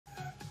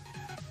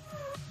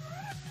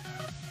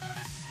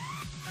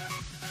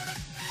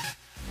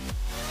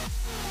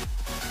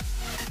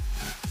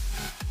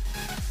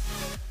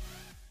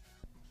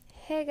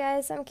Hi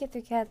guys, I'm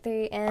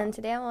K3Cat3 and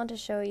today I want to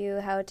show you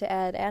how to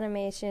add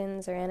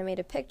animations or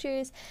animated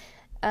pictures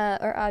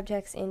or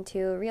objects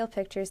into real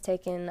pictures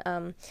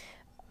taken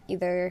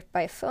either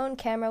by phone,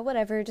 camera,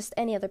 whatever, just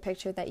any other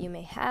picture that you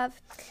may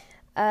have.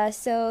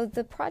 So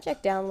the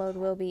project download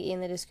will be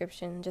in the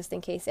description just in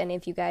case any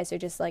of you guys are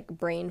just like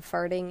brain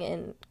farting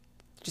and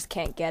just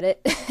can't get it.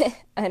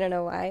 I don't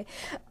know why.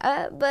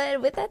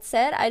 But with that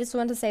said, I just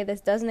want to say this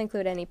doesn't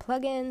include any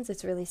plugins.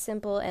 It's really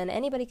simple and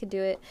anybody could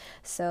do it.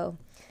 So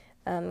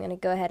I'm going to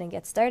go ahead and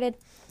get started.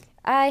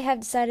 I have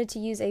decided to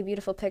use a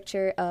beautiful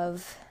picture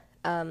of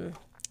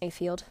a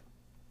field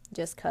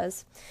just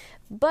cuz.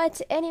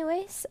 But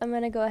anyways, I'm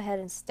going to go ahead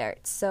and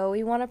start. So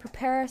we want to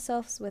prepare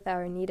ourselves with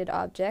our needed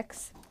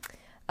objects.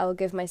 I will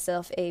give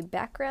myself a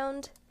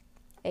background,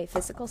 a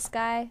physical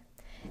sky,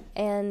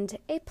 and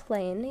a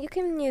plane. You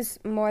can use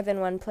more than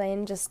one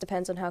plane, just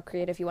depends on how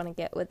creative you want to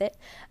get with it.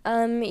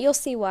 You'll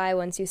see why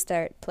once you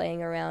start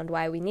playing around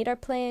why we need our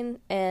plane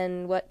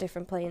and what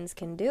different planes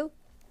can do.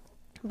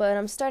 But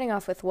I'm starting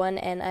off with one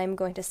and I'm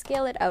going to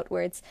scale it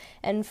outwards.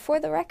 And for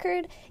the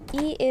record,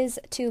 E is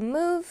to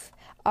move,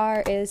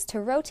 R is to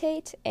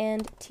rotate,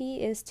 and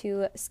T is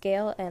to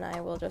scale, and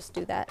I will just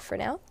do that for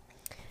now.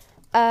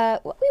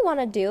 What we want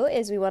to do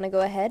is we want to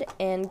go ahead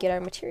and get our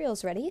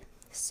materials ready.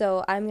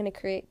 So I'm going to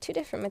create two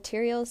different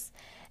materials,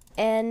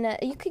 and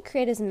you could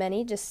create as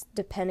many just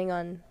depending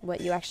on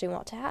what you actually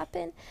want to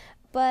happen.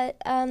 But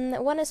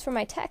one is for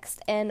my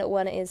text, and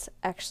one is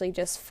actually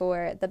just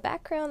for the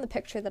background, the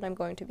picture that I'm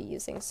going to be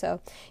using.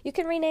 So you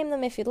can rename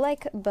them if you'd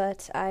like,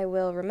 but I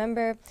will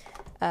remember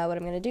what I'm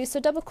going to do. So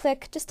double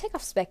click, just take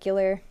off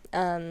specular.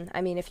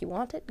 I mean, if you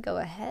want it, go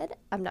ahead.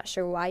 I'm not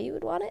sure why you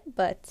would want it,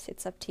 but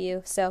it's up to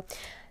you. So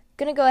I'm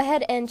going to go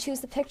ahead and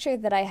choose the picture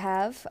that I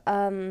have.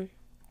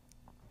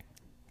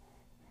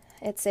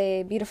 It's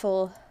a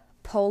beautiful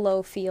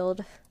polo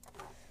field,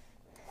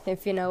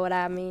 if you know what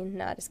I mean.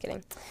 No, just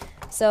kidding.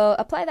 So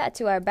apply that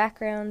to our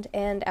background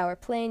and our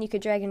plane. You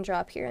could drag and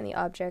drop here in the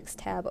Objects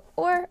tab,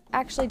 or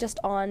actually just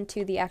on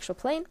to the actual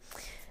plane.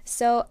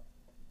 So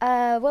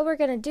what we're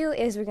going to do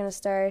is we're going to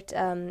start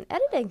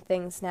editing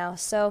things now.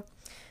 So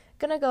I'm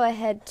going to go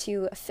ahead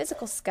to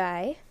Physical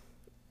Sky,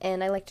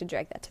 and I like to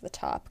drag that to the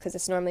top because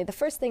it's normally the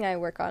first thing I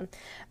work on.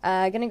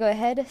 I'm going to go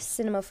ahead,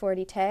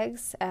 C4D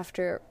tags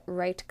after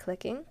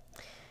right-clicking,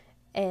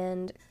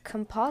 and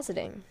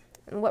compositing.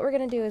 And what we're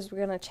going to do is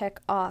we're going to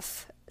check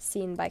off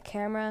seen by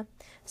camera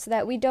so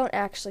that we don't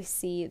actually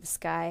see the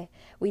sky.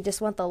 We just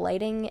want the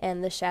lighting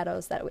and the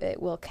shadows that it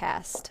will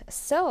cast.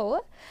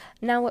 So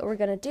now what we're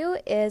going to do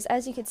is,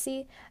 as you can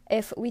see,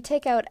 if we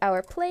take out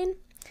our plane,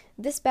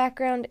 this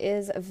background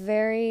is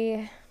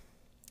very,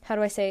 how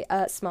do I say,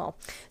 small.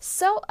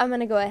 So I'm going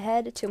to go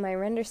ahead to my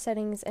render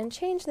settings and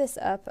change this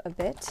up a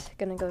bit.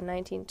 Going to go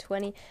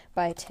 1920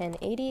 by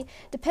 1080.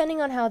 Depending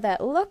on how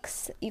that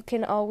looks, you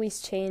can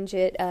always change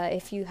it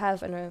if you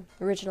have an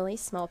originally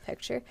small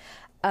picture.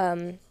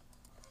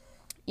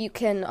 You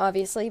can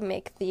obviously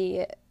make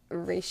the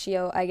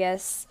ratio, I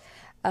guess,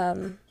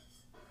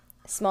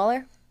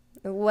 smaller.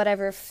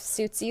 Whatever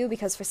suits you,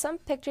 because for some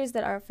pictures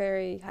that aren't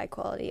very high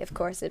quality, of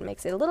course, it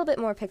makes it a little bit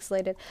more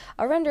pixelated.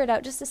 I'll render it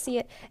out just to see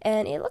it,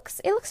 and it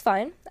looks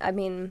fine. I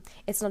mean,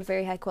 it's not a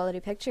very high quality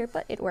picture,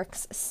 but it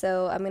works.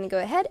 So I'm going to go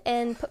ahead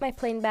and put my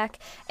plane back,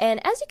 and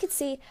as you can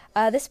see,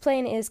 this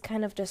plane is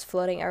kind of just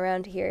floating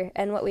around here,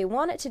 and what we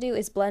want it to do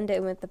is blend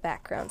in with the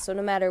background. So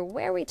no matter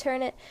where we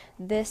turn it,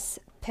 this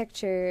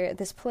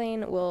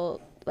plane will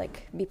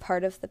be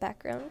part of the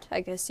background,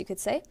 I guess you could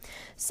say.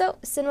 So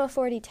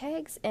C4D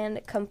tags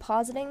and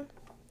compositing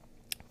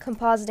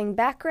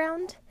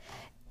background,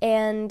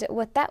 and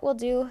what that will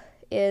do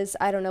is,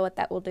 I don't know what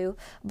that will do,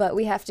 but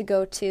we have to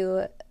go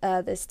to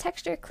this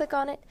texture, click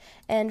on it,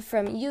 and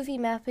from UV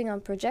mapping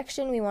on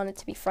projection, we want it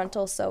to be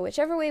frontal, so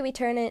whichever way we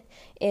turn it,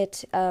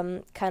 it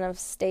kind of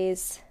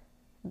stays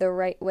the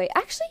right way.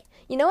 Actually,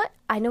 you know what?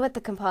 I know what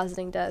the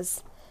compositing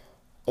does.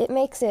 It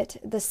makes it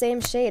the same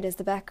shade as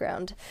the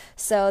background.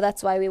 So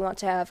that's why we want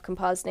to have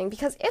compositing,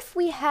 because if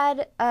we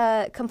had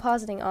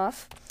compositing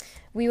off,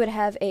 we would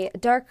have a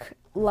dark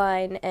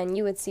line and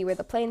you would see where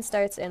the plane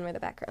starts and where the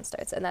background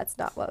starts, and that's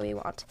not what we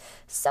want.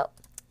 So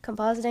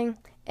compositing,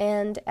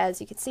 and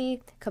as you can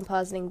see,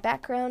 compositing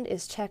background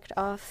is checked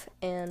off,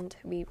 and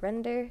we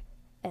render,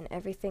 and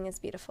everything is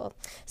beautiful.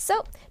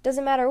 So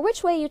doesn't matter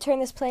which way you turn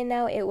this plane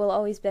now, it will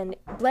always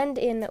blend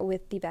in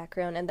with the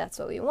background, and that's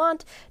what we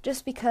want.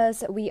 Just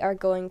because we are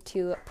going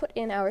to put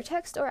in our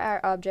text or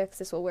our objects,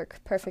 this will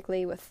work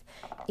perfectly with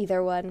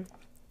either one.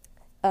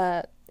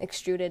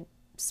 Extruded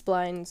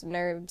splines,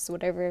 nerves,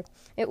 whatever,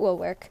 it will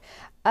work.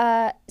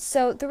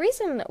 So the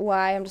reason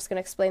why, I'm just going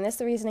to explain this,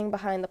 the reasoning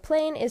behind the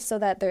plane is so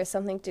that there is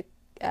something to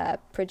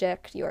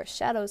project your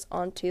shadows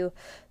onto,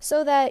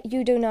 so that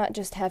you do not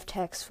just have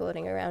text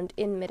floating around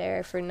in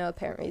midair for no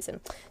apparent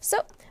reason. So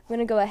I'm going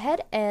to go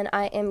ahead and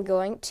I am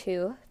going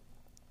to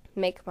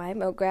make my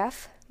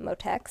MoGraph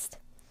MoText.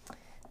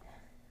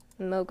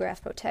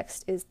 MoGraph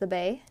MoText is the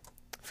bay.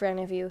 for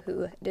any of you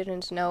who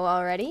didn't know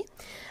already.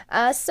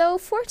 So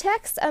for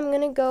text, I'm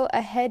going to go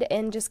ahead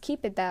and just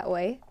keep it that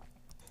way.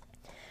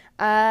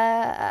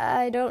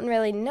 I don't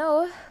really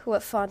know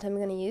what font I'm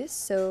going to use,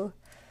 so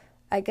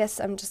I guess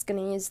I'm just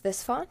going to use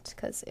this font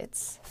because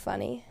it's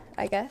funny,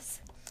 I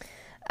guess.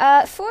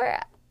 For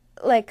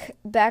like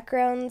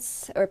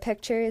backgrounds or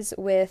pictures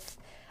with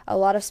a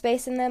lot of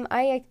space in them,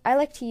 I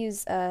like to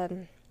use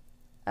a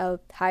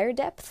higher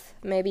depth,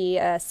 maybe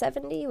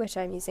 70, which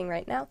I'm using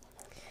right now.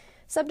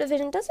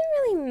 Subdivision doesn't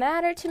really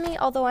matter to me,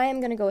 although I am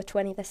going to go with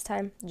 20 this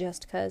time,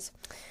 just because.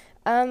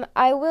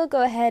 I will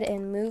go ahead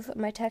and move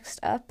my text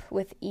up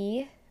with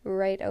E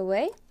right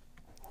away.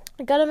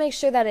 I gotta make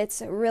sure that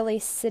it's really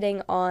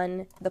sitting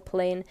on the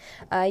plane.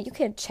 You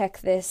could check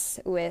this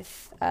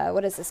with,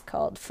 what is this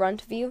called?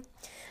 Front view.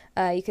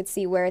 You could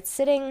see where it's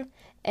sitting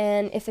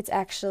and if it's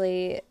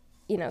actually,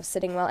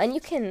 sitting well. And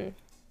you can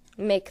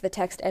make the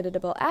text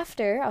editable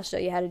after. I'll show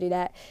you how to do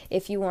that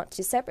if you want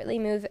to separately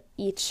move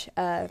each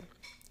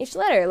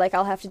letter, like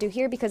I'll have to do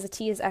here because the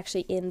T is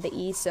actually in the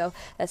E, so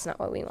that's not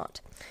what we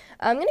want.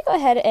 I'm going to go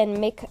ahead and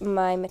make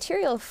my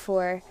material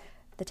for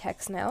the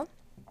text now.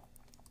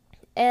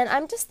 And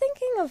I'm just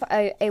thinking of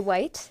a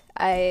white.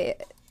 I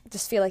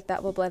just feel like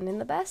that will blend in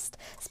the best.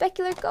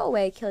 Specular, go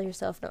away, kill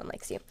yourself, no one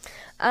likes you.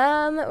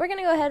 We're going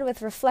to go ahead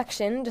with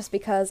reflection just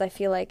because I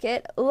feel like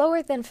it.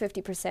 Lower than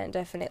 50%,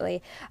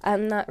 definitely.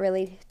 I'm not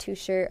really too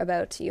sure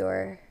about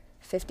your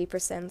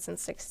 50% and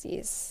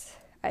 60s.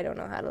 I don't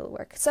know how it'll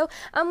work. So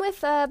I'm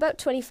with about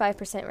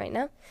 25% right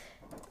now.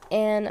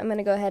 And I'm going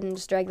to go ahead and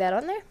just drag that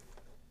on there.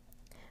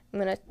 I'm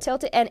going to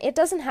tilt it, and it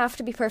doesn't have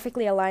to be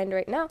perfectly aligned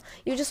right now.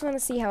 You just want to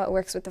see how it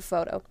works with the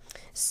photo.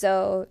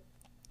 So,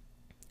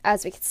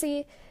 as we can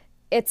see,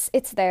 it's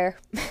there.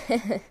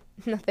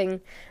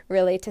 Nothing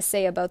really to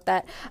say about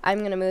that. I'm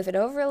going to move it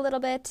over a little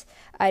bit.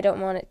 I don't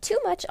want it too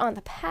much on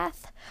the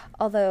path,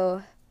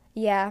 although,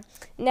 yeah.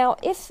 Now,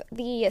 if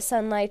the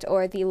sunlight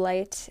or the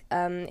light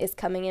is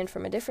coming in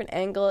from a different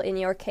angle in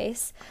your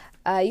case,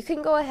 you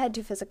can go ahead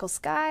to physical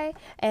sky,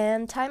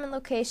 and time and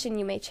location,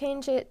 you may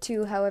change it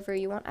to however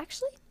you want.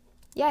 Actually,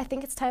 yeah, I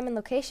think it's time and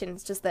location.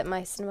 It's just that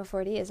my Cinema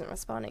 4D isn't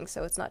responding,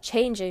 so it's not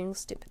changing.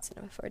 Stupid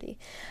Cinema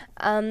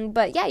 4D.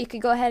 But yeah, you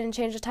could go ahead and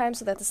change the time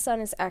so that the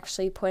sun is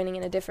actually pointing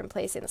in a different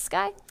place in the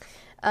sky.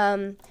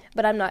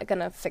 But I'm not going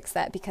to fix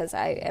that because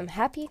I am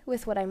happy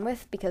with what I'm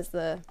with, because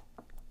the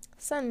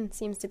sun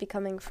seems to be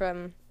coming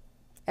from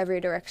every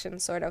direction,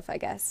 sort of, I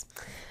guess.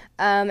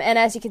 And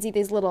as you can see,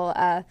 these little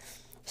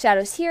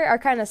shadows here are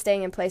kind of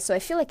staying in place, so I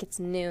feel like it's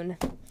noon.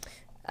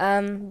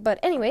 But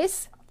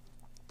anyways,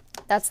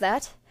 that's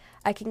that.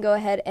 I can go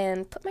ahead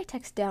and put my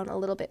text down a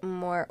little bit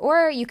more,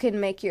 or you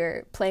can make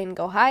your plane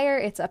go higher.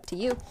 It's up to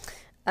you,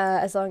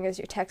 as long as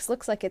your text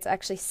looks like it's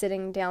actually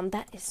sitting down.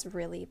 That is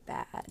really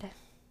bad.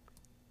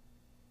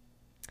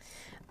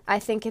 I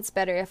think it's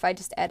better if I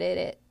just edit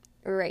it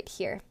right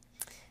here.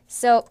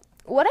 So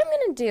what I'm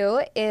going to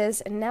do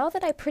is, now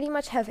that I pretty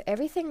much have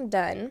everything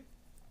done,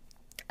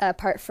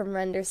 apart from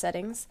render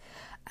settings,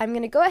 I'm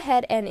going to go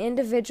ahead and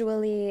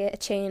individually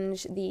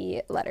change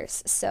the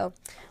letters. So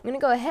I'm going to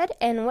go ahead,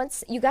 and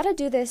you got to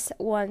do this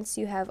once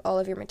you have all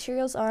of your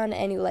materials on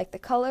and you like the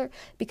color,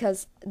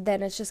 because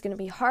then it's just going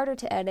to be harder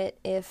to edit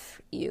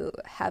if you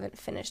haven't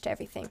finished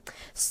everything.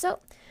 So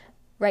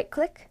right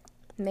click,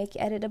 make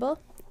editable,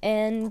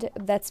 and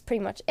that's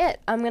pretty much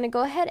it. I'm going to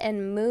go ahead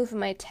and move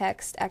my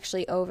text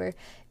actually over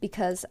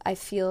because I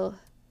feel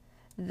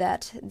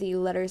that the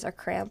letters are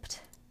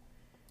cramped.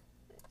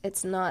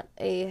 It's not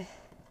a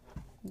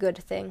good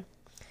thing.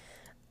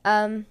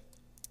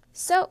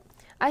 So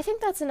I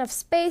think that's enough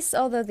space,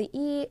 although the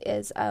E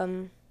is,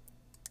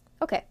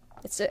 okay.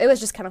 It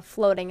was just kind of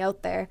floating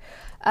out there.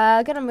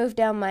 I'm gonna move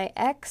down my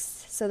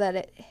X so that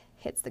it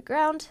hits the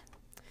ground,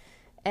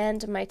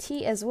 and my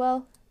T as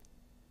well.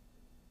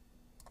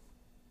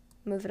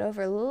 Move it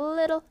over a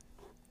little.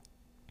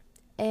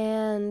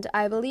 And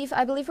I believe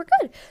we're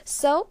good.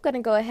 So,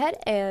 gonna go ahead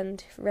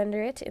and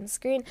render it in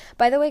screen.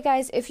 By the way,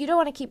 guys, if you don't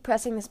want to keep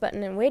pressing this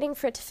button and waiting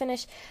for it to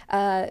finish,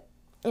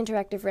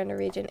 interactive render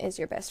region is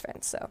your best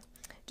friend. So,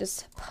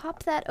 just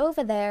pop that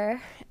over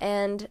there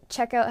and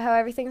check out how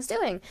everything's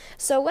doing.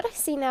 So, what I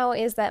see now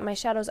is that my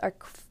shadows are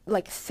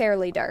like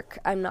fairly dark.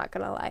 I'm not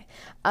gonna lie.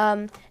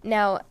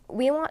 Now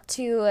we want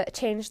to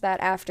change that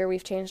after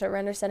we've changed our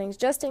render settings,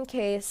 just in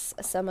case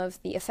some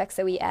of the effects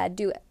that we add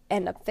do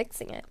end up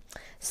fixing it.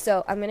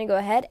 So I'm going to go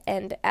ahead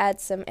and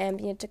add some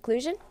ambient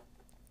occlusion,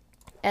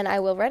 and I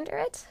will render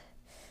it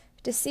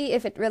to see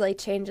if it really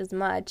changes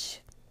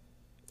much.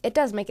 It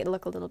does make it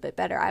look a little bit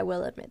better, I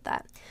will admit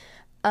that.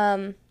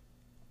 And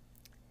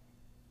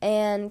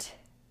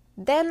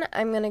then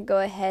I'm going to go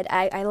ahead,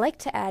 I like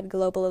to add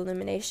global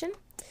illumination,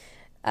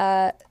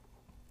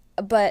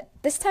 but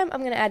this time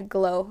I'm going to add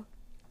glow.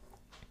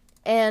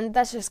 And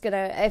that's just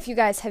gonna, if you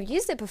guys have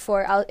used it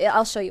before,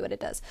 I'll show you what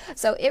it does.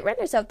 So it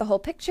renders out the whole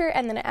picture,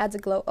 and then it adds a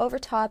glow over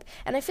top,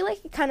 and I feel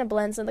like it kind of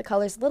blends in the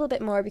colors a little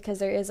bit more because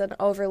there is an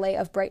overlay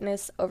of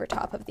brightness over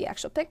top of the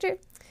actual picture.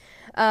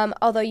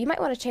 Although you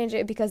might want to change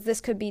it because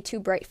this could be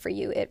too bright for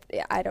you.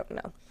 I don't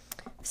know.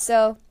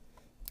 So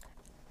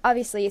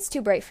obviously it's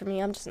too bright for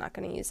me. I'm just not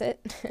going to use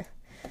it.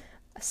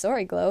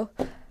 Sorry, glow.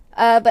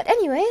 But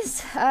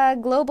anyways,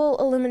 global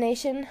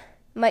illumination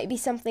might be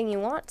something you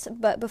want,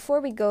 but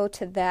before we go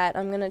to that,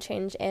 I'm going to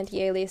change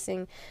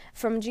anti-aliasing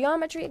from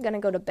geometry. I'm going to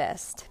go to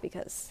best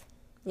because,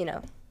 you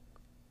know,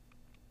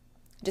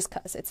 just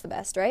because it's the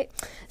best, right?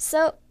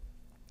 So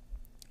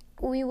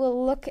we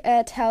will look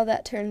at how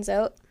that turns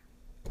out,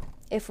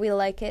 if we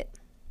like it.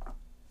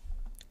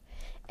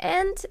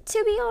 And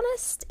to be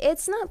honest,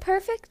 it's not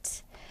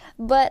perfect,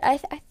 but I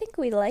think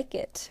we like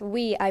it.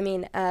 I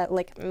mean,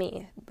 like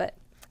me, but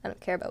I don't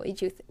care about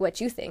what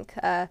you think.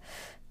 I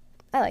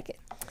like it.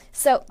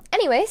 So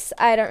anyways,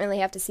 I don't really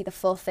have to see the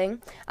full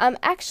thing. I'm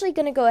actually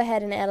going to go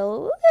ahead and add a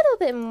little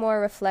bit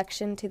more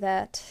reflection to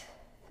that.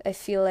 I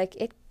feel like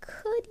it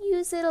could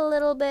use it a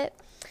little bit.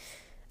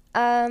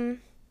 Yeah,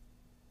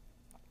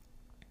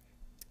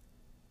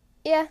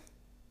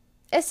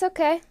 it's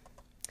okay.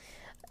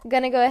 I'm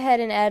going to go ahead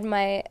and add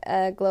my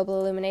global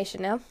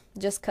illumination now,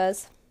 just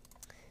 'cause.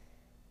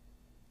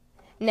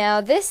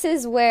 Now this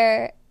is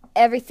where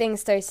everything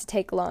starts to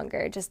take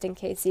longer, just in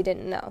case you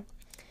didn't know.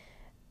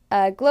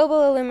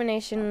 Global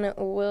illumination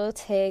will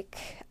take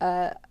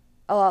a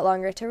lot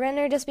longer to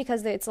render just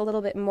because it's a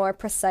little bit more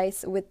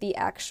precise with the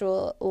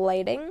actual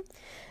lighting.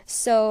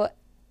 So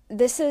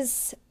this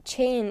has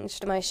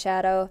changed my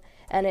shadow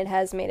and it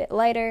has made it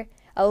lighter,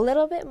 a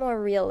little bit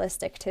more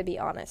realistic, to be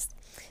honest.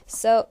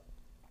 So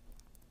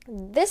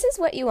this is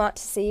what you want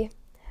to see.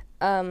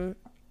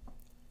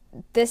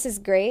 This is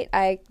great.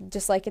 I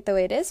just like it the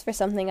way it is for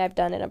something I've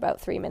done in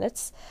about 3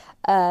 minutes.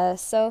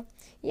 So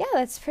yeah,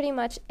 that's pretty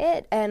much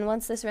it. And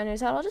once this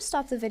renders out, I'll just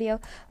stop the video.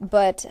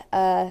 But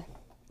I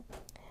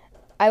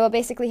will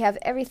basically have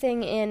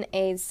everything in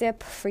a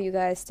zip for you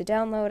guys to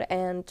download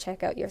and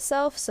check out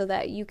yourself so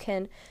that you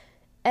can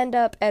end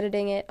up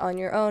editing it on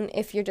your own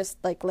if you're just,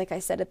 like I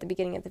said at the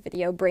beginning of the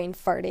video, brain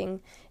farting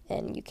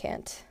and you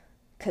can't,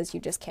 because you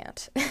just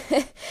can't.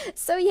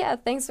 So yeah,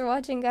 thanks for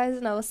watching, guys,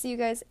 and I will see you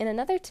guys in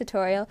another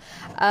tutorial.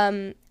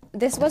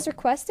 This was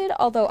requested,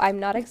 although I'm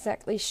not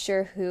exactly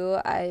sure who.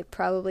 I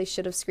probably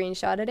should have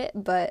screenshotted it,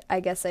 but I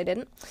guess I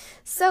didn't.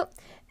 So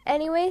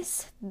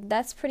anyways,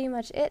 that's pretty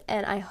much it,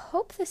 and I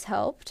hope this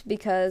helped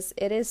because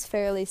it is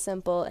fairly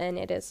simple and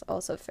it is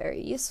also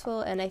very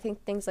useful, and I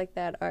think things like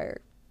that are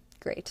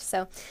great.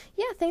 So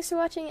yeah, thanks for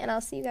watching, and I'll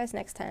see you guys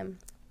next time.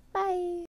 Bye!